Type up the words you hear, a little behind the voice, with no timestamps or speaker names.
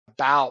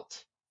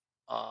about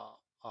uh,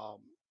 um,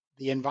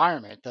 the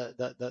environment,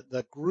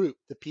 the group,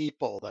 the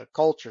people, the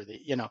culture,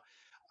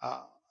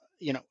 uh,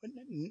 you know,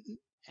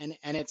 and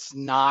it's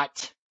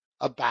not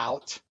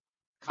about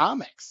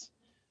comics.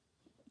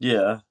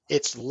 Yeah.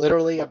 It's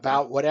literally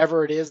about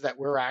whatever it is that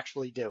we're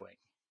actually doing,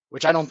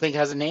 which I don't think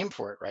has a name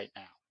for it right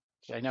now,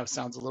 which I know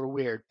sounds a little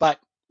weird, but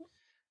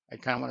I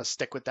kind of want to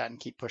stick with that and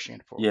keep pushing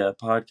it forward. Yeah,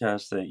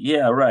 podcasting.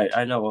 Yeah, right.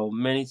 I know. Well,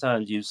 many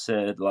times you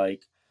said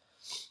like,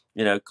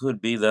 it could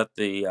be that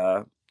the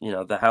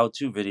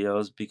how-to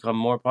videos become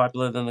more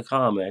popular than the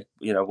comic.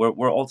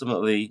 We're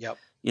ultimately, Yep.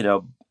 you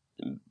know,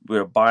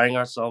 we're buying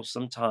ourselves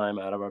some time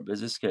out of our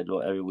busy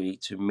schedule every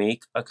week to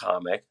make a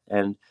comic,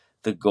 and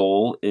the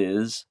goal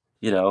is,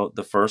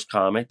 the first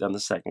comic, then the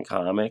second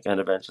comic,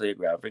 and eventually a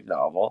graphic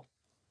novel.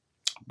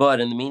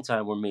 But in the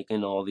meantime, we're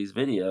making all these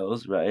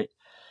videos, right?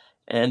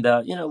 And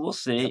we'll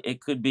see. Yep.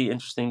 It could be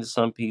interesting to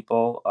some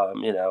people.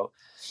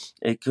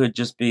 It could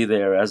just be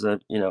there as a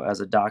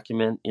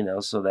document,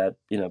 so that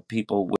people